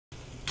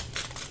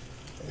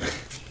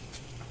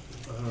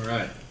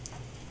right.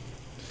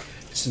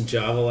 Some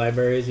Java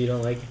libraries you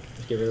don't like?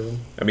 Just get rid of them.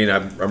 I mean,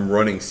 I'm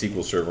running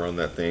SQL Server on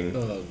that thing.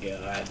 Oh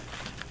god.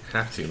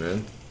 Have to,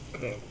 man.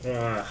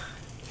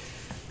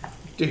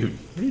 Dude,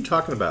 what are you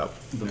talking about?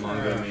 The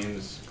Mongo name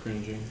is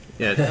cringing.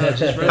 Yeah.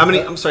 How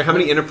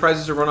many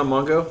enterprises are run on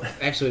Mongo?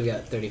 Actually, we've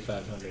got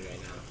 3,500 right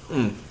now.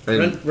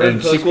 And Run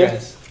SQL?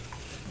 Postgres.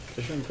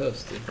 Just run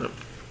Post, dude.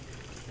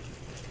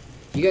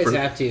 You guys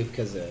have to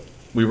because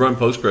We run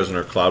Postgres in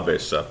our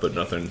cloud-based stuff, but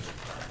nothing.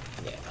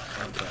 yeah,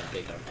 on-prem,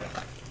 big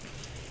on-prem.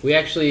 We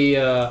actually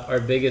our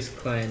biggest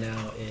client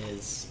now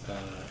is.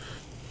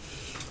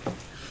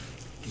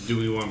 Do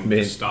we want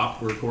to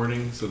stop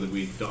recording so that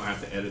we don't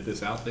have to edit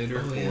this out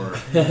later? Oh, yeah. Or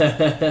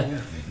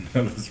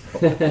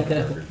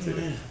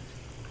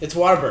It's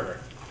Whataburger.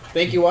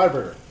 Thank you,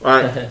 Whataburger.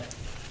 All right.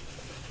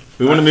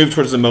 We want to move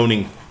towards the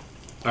moaning.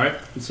 all right.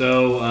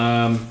 So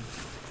a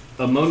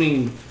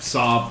moaning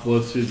sob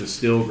flows through the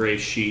still gray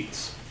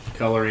sheets,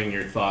 coloring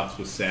your thoughts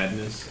with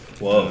sadness.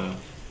 Whoa.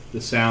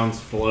 The sounds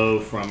flow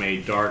from a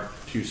dark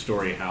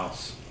 2-story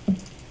house.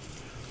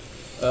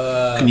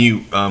 Can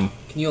you Can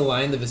you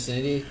align the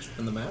vicinity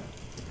on the map?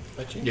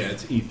 By chance? Yeah,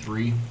 it's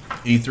E3.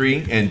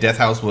 E3 and Death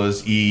House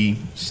was E7.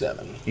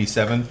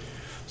 E7,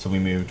 so we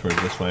moved towards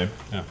this way.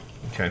 Yeah.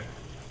 Okay.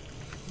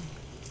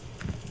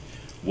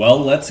 Well,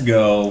 let's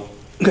go.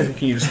 Can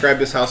you describe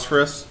this house for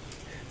us?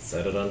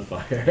 Set it on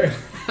fire.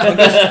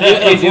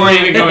 Before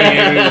even going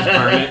in, we just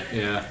burn it.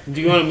 Yeah.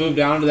 Do you want to move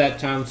down to that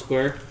town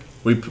square?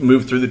 We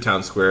moved through the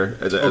town square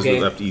as we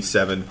Okay. left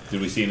E7.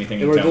 Did we see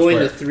anything And in we're town going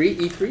square? to 3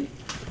 E3?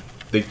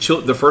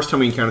 The first time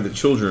we encountered the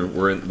children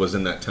was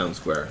in that town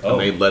square, Oh.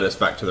 and they led us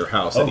back to their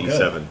house at Oh, good.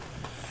 E7.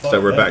 Fuck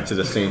So we're them. back to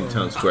the same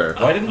town square.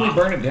 Why didn't we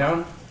burn it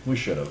down? We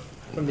should have.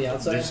 From the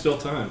outside? There's still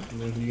time.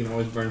 You can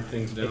always burn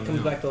things down. It comes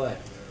now. back to life.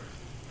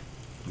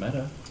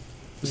 Meta.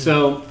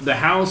 So the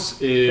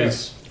house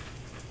is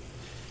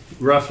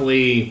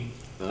roughly,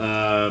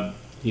 80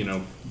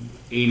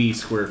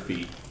 square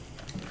feet.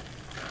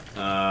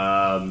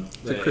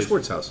 It's like Chris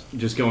Ward's house.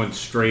 Just going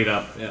straight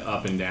up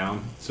and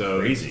down. So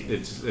Crazy.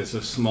 It's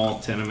a small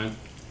tenement,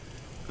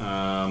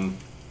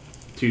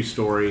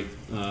 2-story,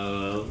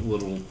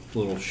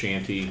 little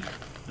shanty.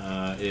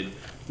 It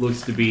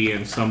looks to be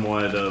in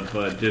somewhat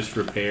of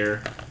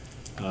disrepair,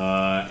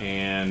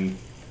 and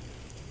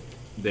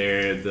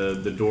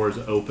the doors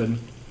open,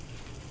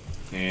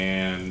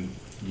 and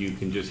you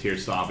can just hear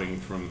sobbing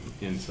from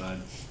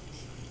inside.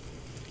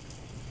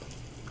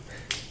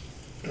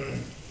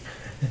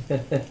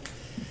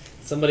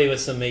 Somebody with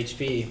some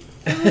HP.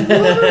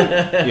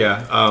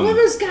 Yeah.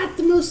 Whoever's got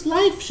the most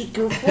life should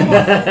go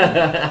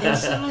forth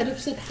inside of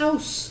said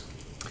house.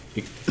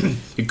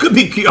 It could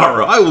be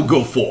Kiara. I will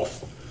go forth.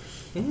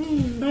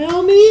 By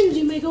all means,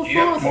 you may go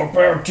forth. More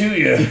power to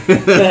you.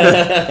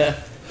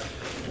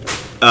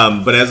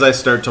 But as I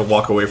start to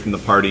walk away from the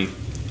party,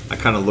 I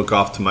kind of look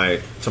off to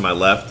my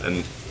left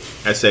and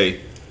I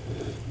say,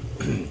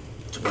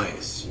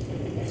 "Tobias,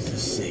 is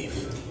this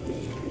safe?"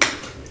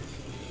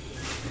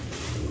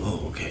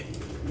 "Oh, okay.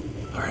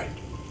 All right.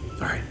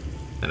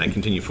 And I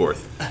continue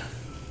forth.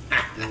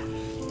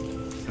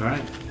 All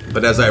right.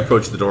 But as I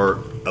approach the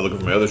door, I look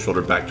over my other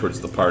shoulder back towards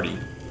the party,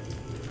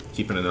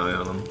 keeping an eye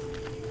on them.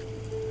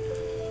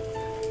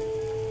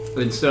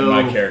 And so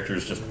My character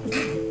is just.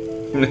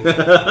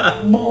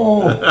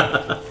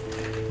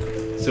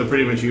 So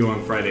pretty much you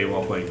on Friday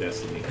while playing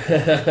Destiny.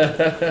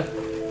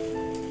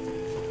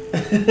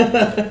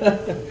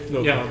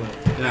 No Yeah. comment.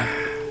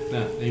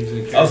 No, he was in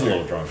I was a character.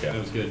 little drunk, That yeah.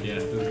 was good. Yeah,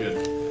 that was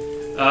good.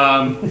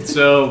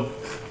 So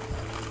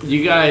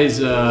you guys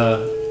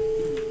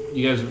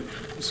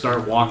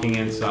start walking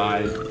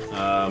inside.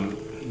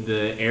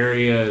 The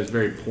area is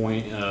very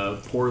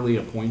poorly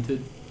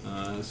appointed,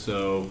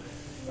 so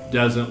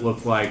doesn't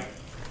look like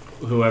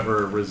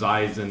whoever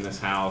resides in this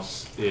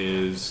house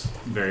is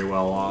very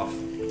well off.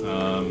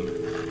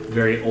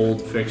 Very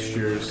old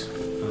fixtures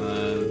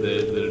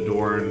that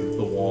adorn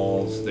the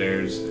walls.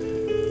 There's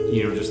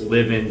just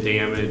live-in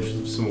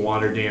damage, some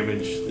water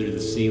damage through the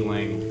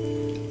ceiling.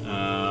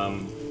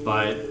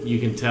 But you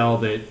can tell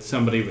that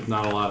somebody with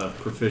not a lot of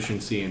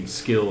proficiency and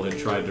skill had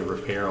tried to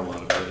repair a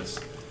lot of this.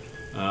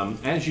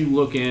 As you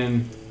look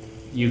in,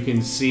 you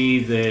can see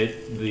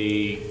that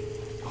the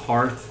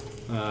hearth,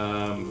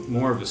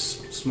 more of a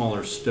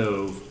smaller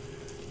stove,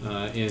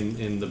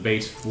 in the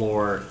base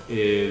floor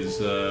is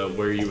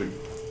where you would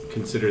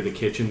consider the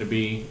kitchen to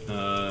be.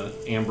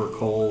 Amber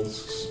coals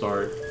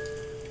start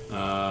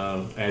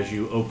as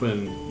you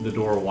open the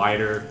door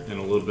wider and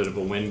a little bit of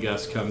a wind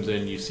gust comes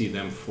in. You see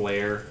them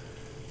flare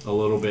a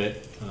little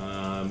bit.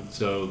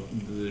 So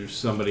there's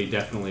somebody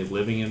definitely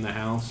living in the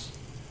house.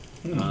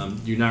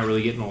 You're not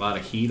really getting a lot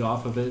of heat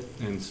off of it,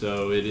 and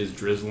so it is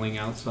drizzling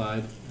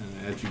outside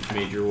as you've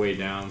made your way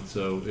down.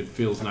 So it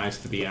feels nice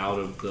to be out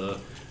of the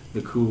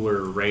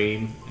cooler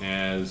rain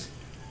as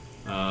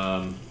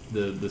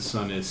the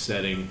sun is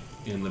setting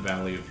in the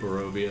valley of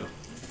Barovia.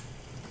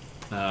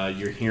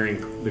 You're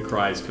hearing the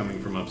cries coming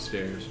from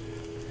upstairs.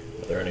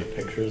 Are there any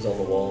pictures on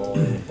the wall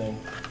or anything?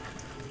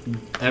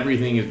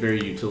 Everything is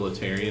very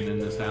utilitarian in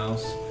this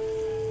house.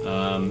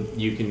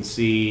 You can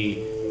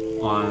see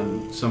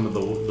on some of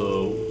the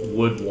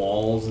wood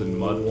walls and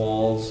mud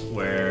walls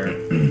where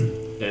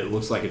it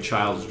looks like a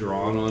child's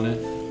drawn on it.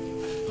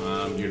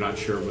 You're not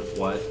sure with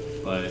what,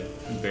 but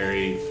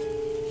very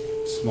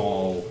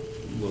small,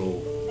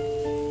 little,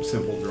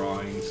 simple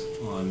drawings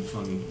on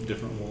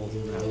different walls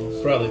in the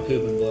house. Probably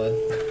poop and blood.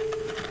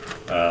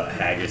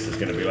 Haggis is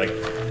gonna be like,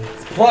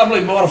 it's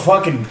probably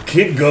motherfucking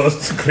kid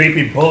ghosts,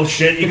 creepy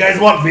bullshit. You guys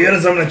want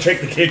beers? I'm gonna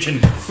check the kitchen.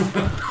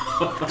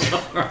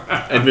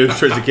 And moves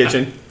towards the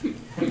kitchen.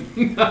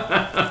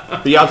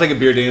 But yeah, I'll take a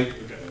beer, Dan.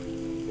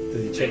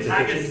 Does he check the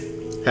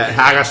kitchen?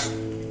 Haggis.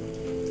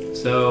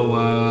 So,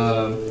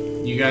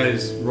 you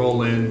guys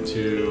roll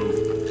into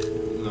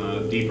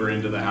deeper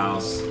into the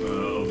house,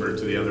 over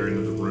to the other end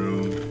of the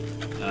room.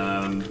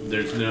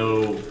 There's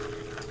no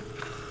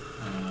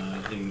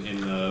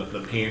in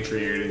the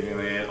pantry or anything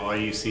like that. All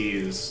you see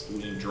is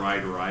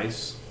dried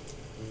rice,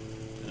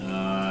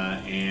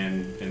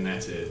 and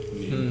that's it.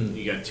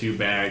 You got 2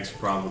 bags,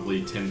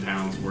 probably 10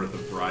 pounds worth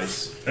of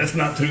rice. That's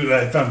not true.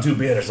 I found 2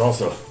 beers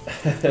also.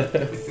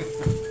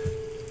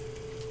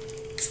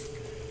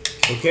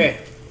 Okay.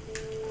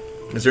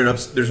 Is there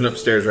there's an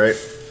upstairs, right?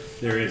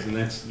 There is, and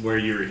that's where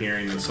you were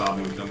hearing the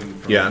sobbing coming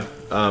from. Yeah.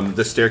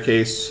 The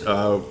staircase,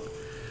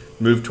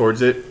 move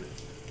towards it.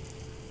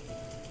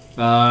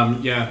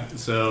 Yeah,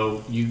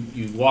 so you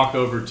walk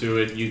over to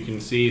it. You can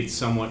see it's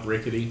somewhat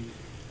rickety.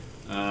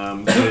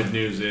 Good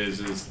news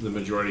is the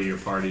majority of your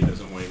party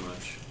doesn't weigh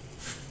much.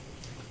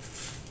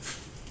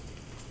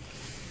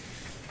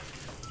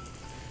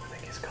 I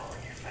think he's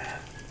calling you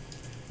fat.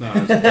 No, I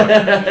was talking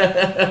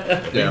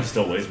about you. Yeah. He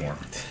still weighs more.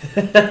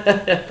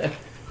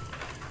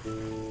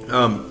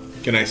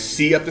 Can I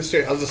see up the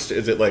stairs? How's the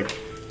is it like?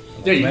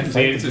 Yeah, you can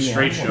see it. It's a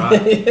straight shot.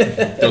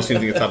 Don't see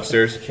anything at the top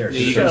stairs.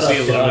 You can see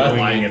a little bit of Looking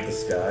light at the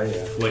sky.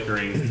 Yeah.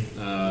 flickering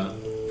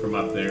from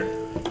up there.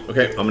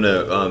 Okay, I'm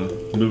gonna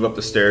move up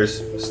the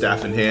stairs,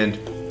 staff in hand.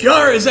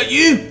 Kiara, is that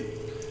you?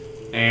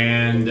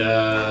 And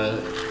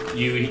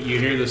you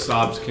hear the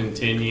sobs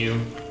continue,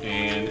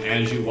 and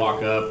as you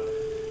walk up,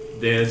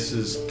 this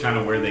is kind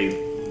of where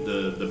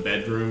the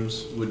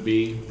bedrooms would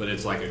be, but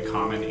it's like a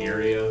common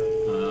area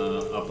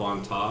up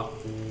on top,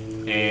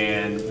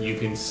 and you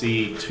can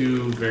see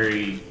 2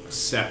 very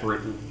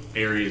separate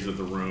areas of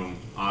the room.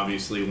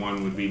 Obviously,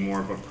 one would be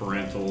more of a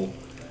parental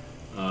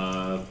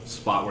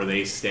spot where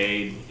they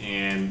stayed,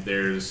 and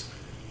there's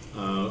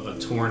a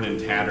torn and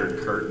tattered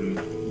curtain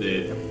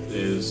that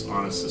is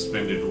on a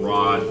suspended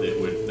rod that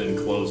would then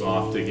close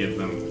off to give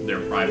them their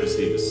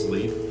privacy to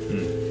sleep.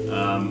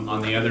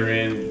 On the other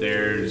end,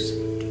 there's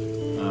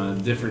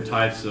different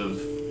types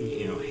of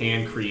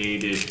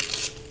hand-created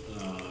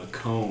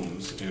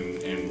combs and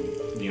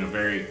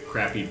very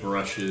crappy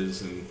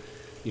brushes and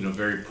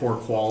very poor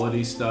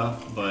quality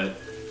stuff, but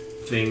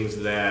things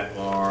that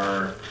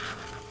are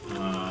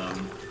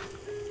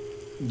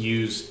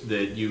used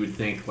that you would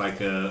think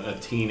like a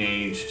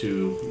teenage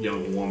to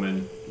young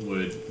woman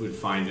would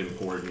find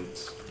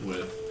importance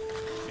with,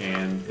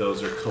 and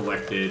those are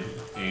collected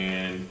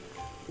and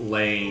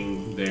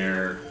laying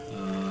there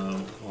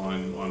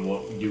on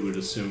what you would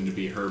assume to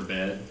be her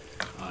bed.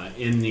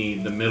 In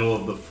the middle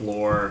of the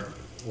floor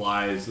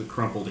lies the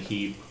crumpled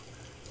heap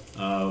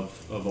of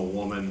a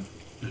woman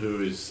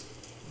who is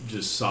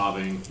just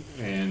sobbing,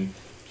 and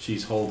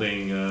she's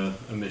holding a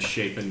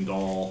misshapen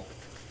doll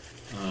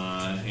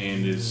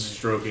and is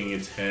stroking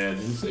its head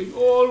and saying,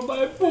 "Oh,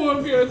 my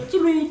poor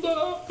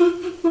Gertruda!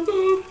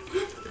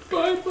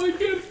 My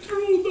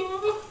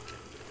Gertruda!"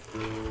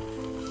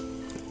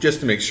 Just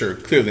to make sure,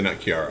 clearly not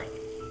Kiara.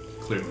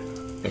 Clearly.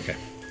 Okay.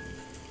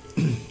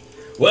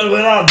 Well,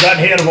 we're all done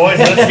here, boys.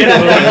 Let's get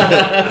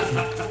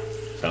moving.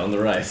 Found the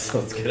rice.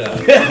 Let's get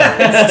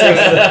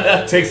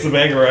out. Takes the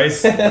bag of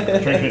rice,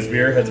 drinking his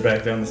beer, heads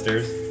back down the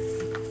stairs.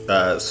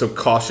 So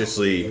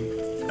cautiously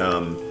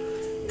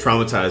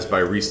traumatized by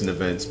recent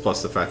events,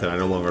 plus the fact that I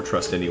no longer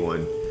trust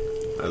anyone,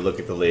 I look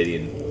at the lady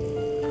and,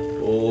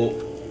 "Oh,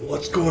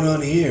 what's going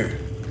on here?"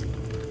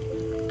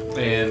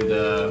 And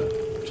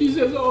she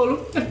says,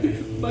 "Oh,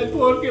 my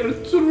poor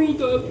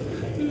Gertruda,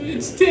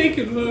 it's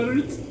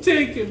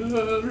taken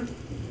her.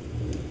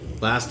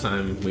 Last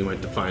time we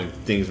went to find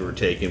things that were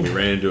taken, we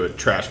ran into a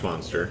trash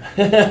monster.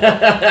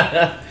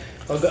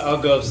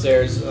 I'll go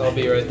upstairs. I'll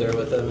be right there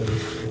with them.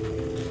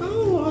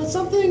 Oh,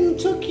 something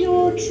took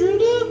your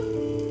Truda?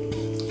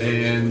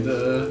 And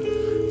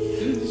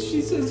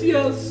she says,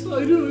 "Yes,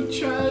 I do,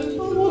 child."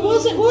 Oh, what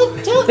was it?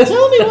 What?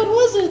 Tell me, what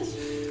was it?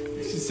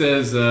 She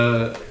says,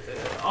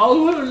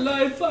 "All her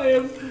life I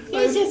have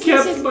Yes,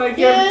 kept my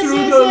yes,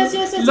 Gertruda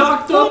yes,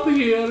 locked up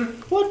here.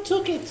 What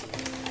took it?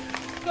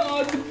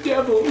 Oh,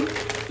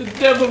 the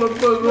devil of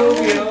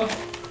Barovia.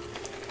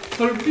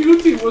 Her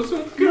beauty was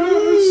a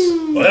curse."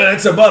 Well,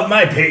 it's above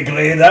my pay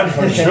grade. I'm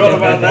for sure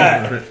about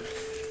that.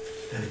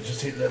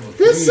 Just hit level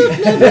 3. This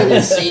Subnevin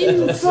has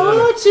seen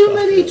far too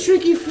many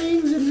tricky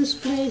things in this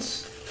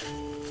place.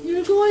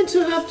 You're going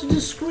to have to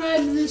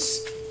describe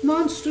this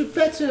monster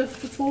better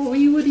before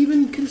we would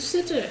even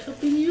consider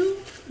helping you.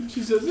 And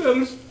she says,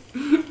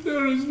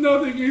 there is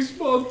nothing a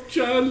small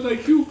child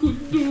like you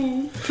could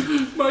do.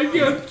 My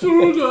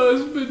Gertruda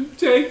has been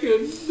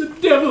taken. The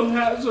devil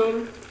has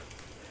her.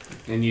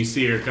 And you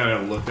see her kind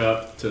of look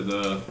up to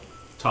the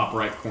top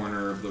right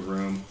corner of the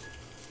room,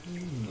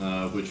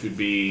 which would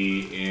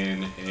be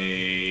in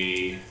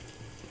a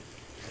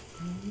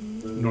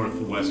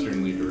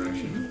northwesternly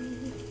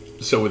direction.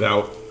 So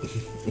without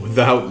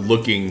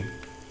looking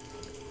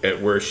at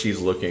where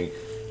she's looking,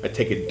 I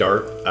take a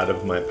dart out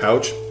of my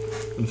pouch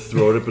and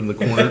throw it up in the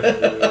corner.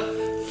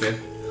 Okay,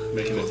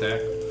 make an attack.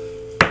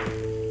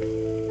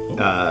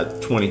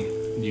 20.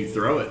 You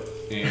throw it,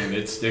 and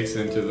it sticks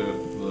into the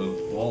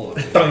wall.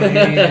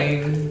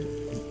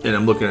 And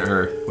I'm looking at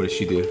her. What does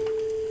she do?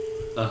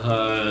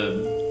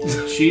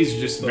 She's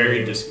just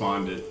very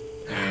despondent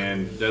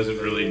and doesn't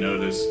really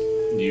notice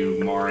you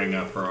marring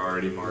up her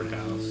already marred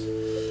house.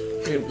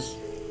 It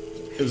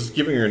was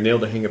giving her a nail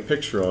to hang a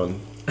picture on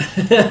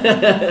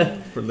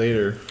for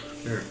later.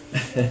 Sure.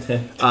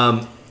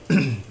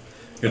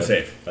 Good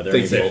save. Are there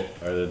Thanks,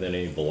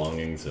 any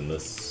belongings in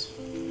this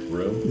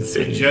room?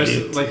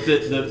 Just like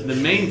the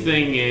main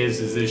thing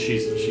is that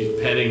she's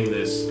petting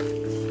this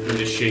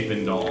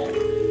misshapen doll.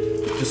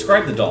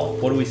 Describe the doll.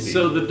 What do we see?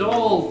 So the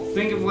doll,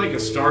 think of like a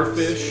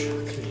starfish.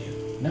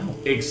 No.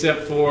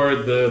 Except for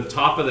the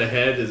top of the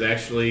head is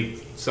actually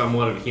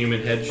somewhat of a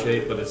human head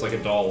shape, but it's like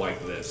a doll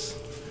like this.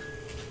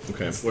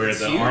 Okay. Where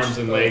the arms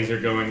and legs are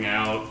going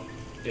out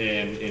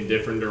in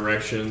different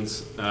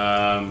directions.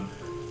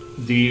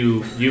 Do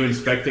you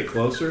inspect it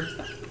closer?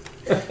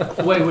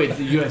 Wait,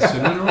 do you have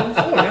cinnamon rolls?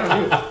 Oh,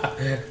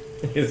 yeah,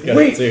 He's got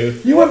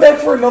two. You went back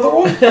for another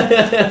one?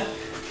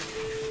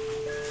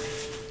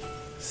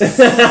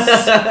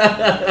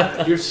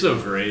 You're so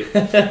great.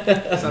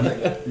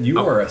 You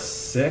are a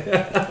sick,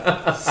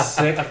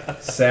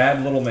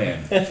 sad little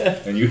man,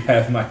 and you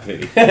have my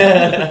pity.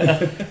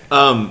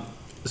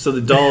 So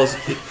the dolls.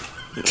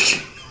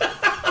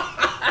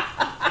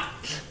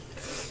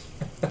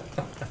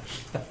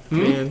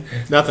 Man,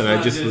 nothing.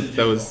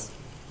 That was.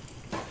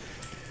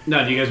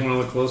 No, do you guys want to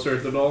look closer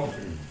at the doll?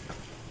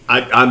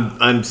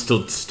 I'm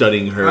still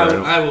studying her.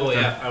 I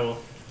will.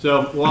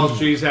 So while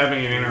she's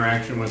having an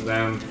interaction with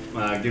them,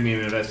 give me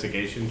an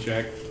investigation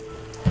check.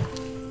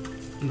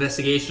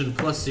 Investigation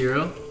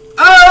 +0.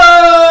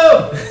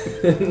 Oh!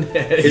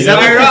 Is that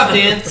fire off,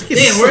 Dan?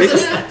 Dan, where's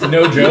this?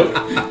 No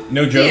joke.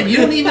 No joke. Dan, you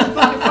don't even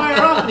fucking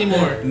fire off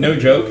anymore. No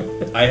joke.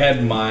 I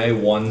had my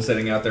one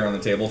sitting out there on the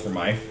table for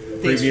my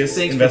previous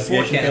thanks for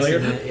investigation forecasting failure,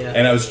 that, yeah.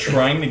 and I was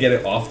trying to get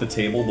it off the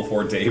table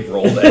before Dave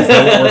rolled as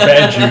though it were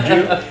bad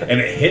juju, and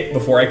it hit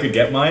before I could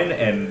get mine,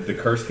 and the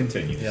curse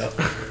continues. Yep.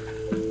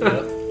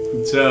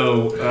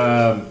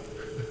 So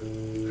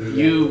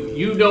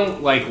you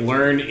don't like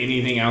learn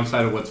anything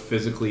outside of what's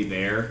physically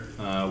there,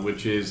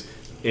 which is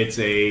it's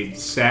a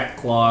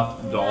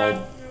sackcloth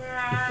doll.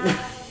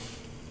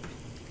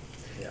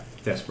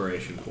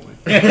 Desperation point.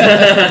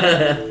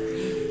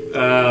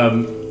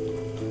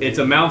 It's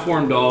a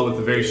malformed doll with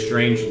a very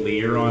strange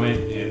leer on it.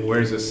 It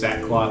wears a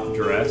sackcloth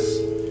dress,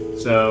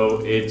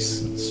 so it's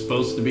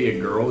supposed to be a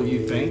girl,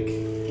 you think.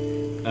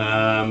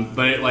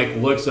 But it like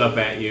looks up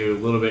at you a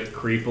little bit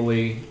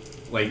creepily.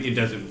 Like it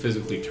doesn't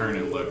physically turn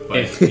and look, but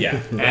It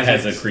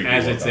has a creepy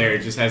as look it's on there,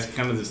 it. it just has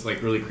kind of this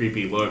like really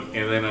creepy look,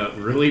 and then a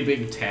really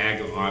big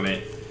tag on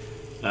it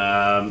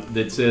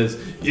that says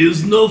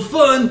 "Is no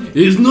fun,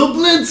 is no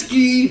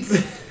Blinsky."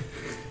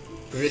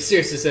 It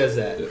seriously says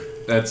that.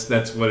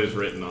 That's what is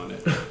written on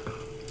it.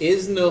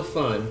 Is no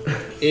fun.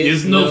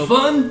 Is no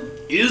fun,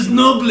 is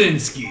no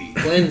Blinsky.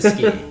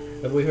 Plensky.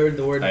 Have we heard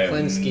the word I have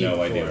Plensky no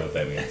before? idea what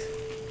that means.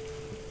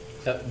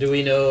 Do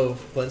we know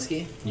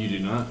Plensky? You do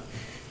not.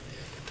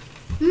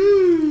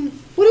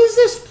 What is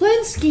this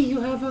Plensky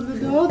you have on the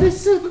door?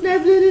 This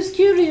Nevlin is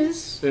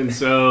curious. And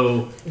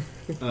so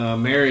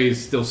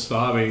Mary's still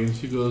sobbing, and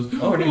she goes,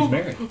 Oh, her name's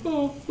Mary.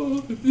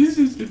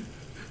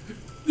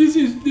 This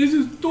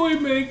is toy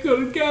maker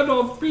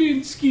Gadolf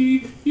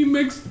Blinsky. He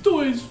makes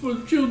toys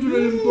for children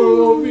in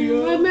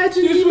Barovia. I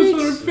imagine this he was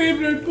makes- her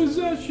favorite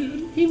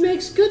possession. He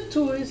makes good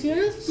toys,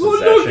 yes? Oh,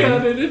 look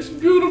at it! It's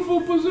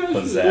beautiful possession.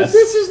 But Possess.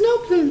 this is no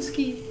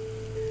Plensky.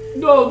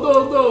 No.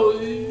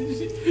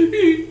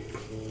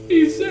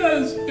 He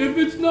says if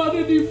it's not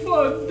any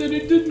fun, then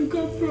it didn't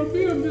come from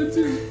him. It's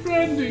his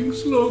branding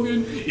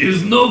slogan.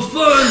 Is no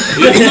fun.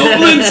 It's no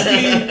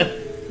Blinsky.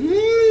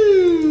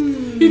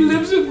 He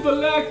lives in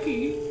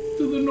Valaki,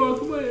 to the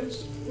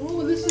northwest.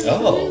 Oh, this is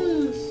Oh.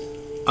 yes.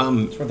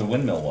 That's where the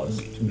windmill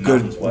was.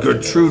 Mountains west of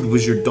Gertrude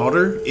was your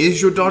daughter?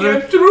 Is your daughter?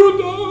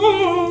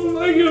 Gertruda,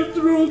 my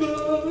Gertruda.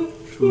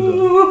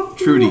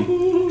 Trudy.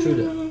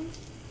 Truda.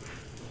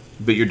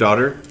 But your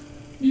daughter?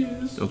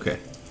 Yes. Okay.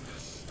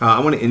 I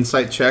want an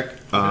insight check.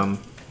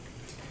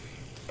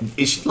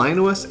 Is she lying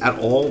to us at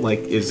all? Like,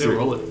 is Yeah, there...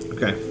 roll it.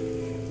 Okay.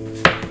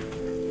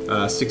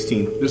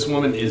 16. This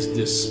woman is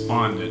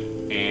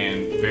despondent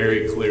and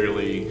very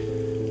clearly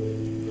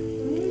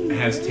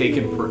has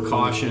taken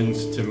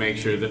precautions to make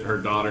sure that her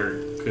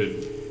daughter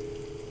could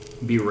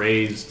be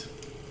raised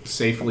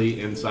safely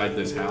inside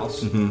this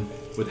house.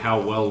 with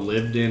how well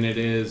lived in it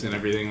is and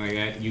everything like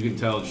that, you can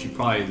tell she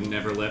probably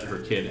never let her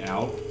kid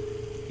out,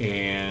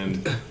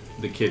 and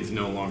the kid's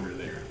no longer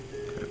there.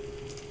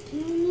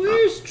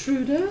 Where's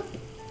Truda?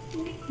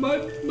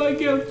 My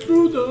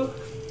Gertruda,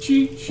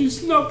 she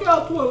snuck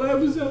out while I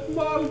was at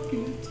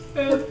market,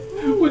 and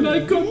when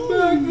I come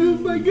back,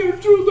 my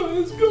Gertruda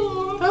is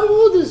gone. How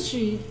old is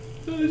she?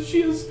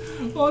 She is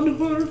on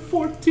her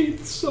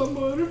 14th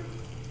summer.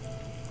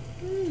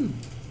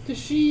 Does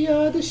she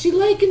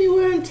like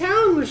anywhere in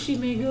town where she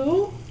may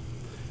go?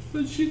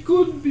 But she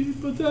could be,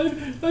 but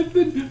I've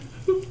been...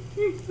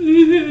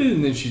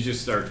 And then she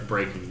just starts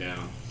breaking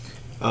down.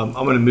 I'm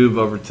going to move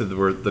over to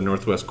the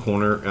northwest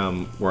corner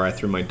where I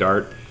threw my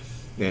dart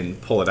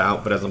and pull it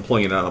out. But as I'm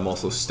pulling it out, I'm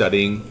also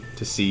studying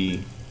to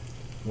see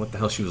what the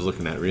hell she was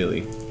looking at,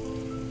 really.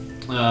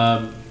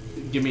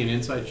 Give me an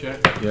insight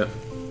check. Yep.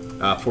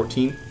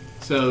 14.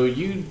 So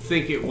you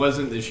think it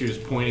wasn't that she was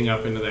pointing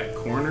up into that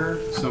corner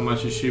so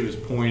much as she was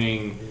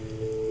pointing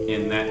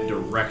in that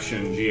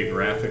direction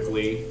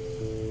geographically.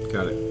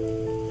 Got it.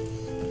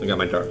 I got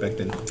my dart back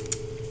then.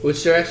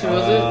 Which direction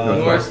was it?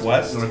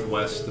 Northwest.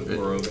 Northwest of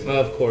Ordo.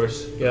 Of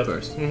course. Yep.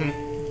 First.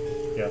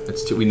 Yeah.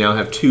 That's two. We now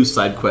have 2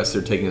 side quests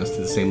that are taking us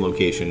to the same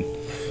location.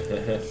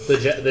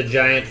 The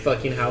giant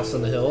fucking house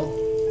on the hill.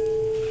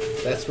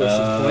 That's where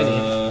she's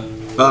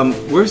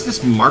pointing. Where's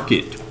this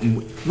market?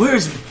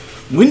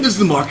 When does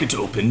the market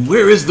open?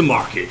 Where is the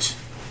market?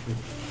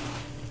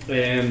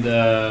 And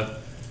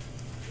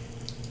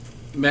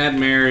Mad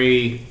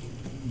Mary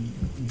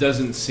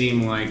doesn't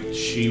seem like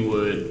she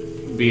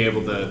would be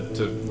able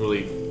to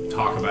really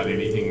talk about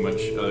anything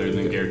much other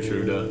than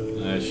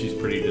Gertruda. She's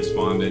pretty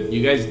despondent.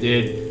 You guys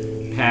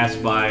did pass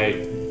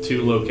by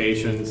 2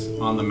 locations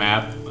on the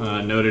map,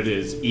 noted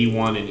as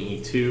E1 and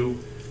E2.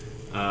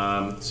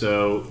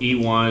 So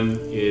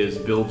E1 is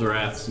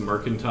Bildrath's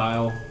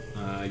Mercantile.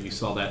 You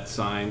saw that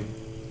sign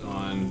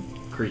on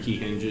creaky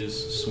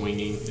hinges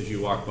swinging as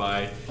you walk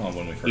by. Oh,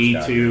 when we first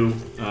got here.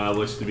 E2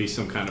 looks to be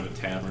some kind of a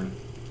tavern.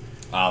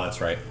 Oh,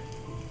 that's right.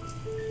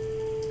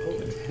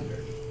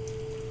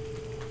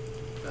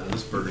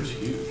 This burger's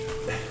huge.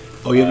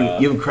 Oh, you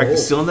haven't cracked the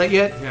seal on that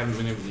yet? I haven't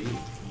been able to eat.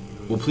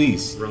 Well,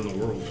 please. Run the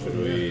world. Should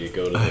we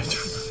go to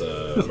this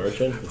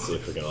merchant and see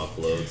if we can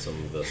offload some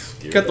of this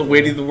gear? Got the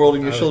weight of the world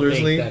on your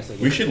shoulders, Lee.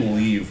 We should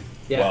leave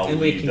while and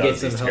we Lee can does get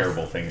some these health.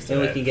 terrible things to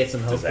And we that can get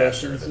some health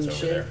disaster potions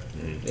that's and over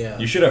shit. there. Yeah.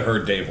 You should have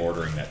heard Dave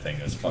ordering that thing.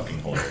 It was fucking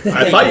hilarious.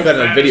 I thought you got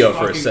it on video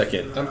for a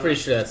second. I'm pretty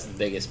sure that's the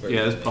biggest burger.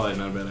 Yeah, that's probably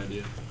not a bad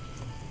idea.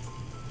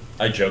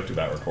 I joked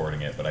about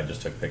recording it, but I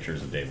just took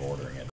pictures of Dave ordering it.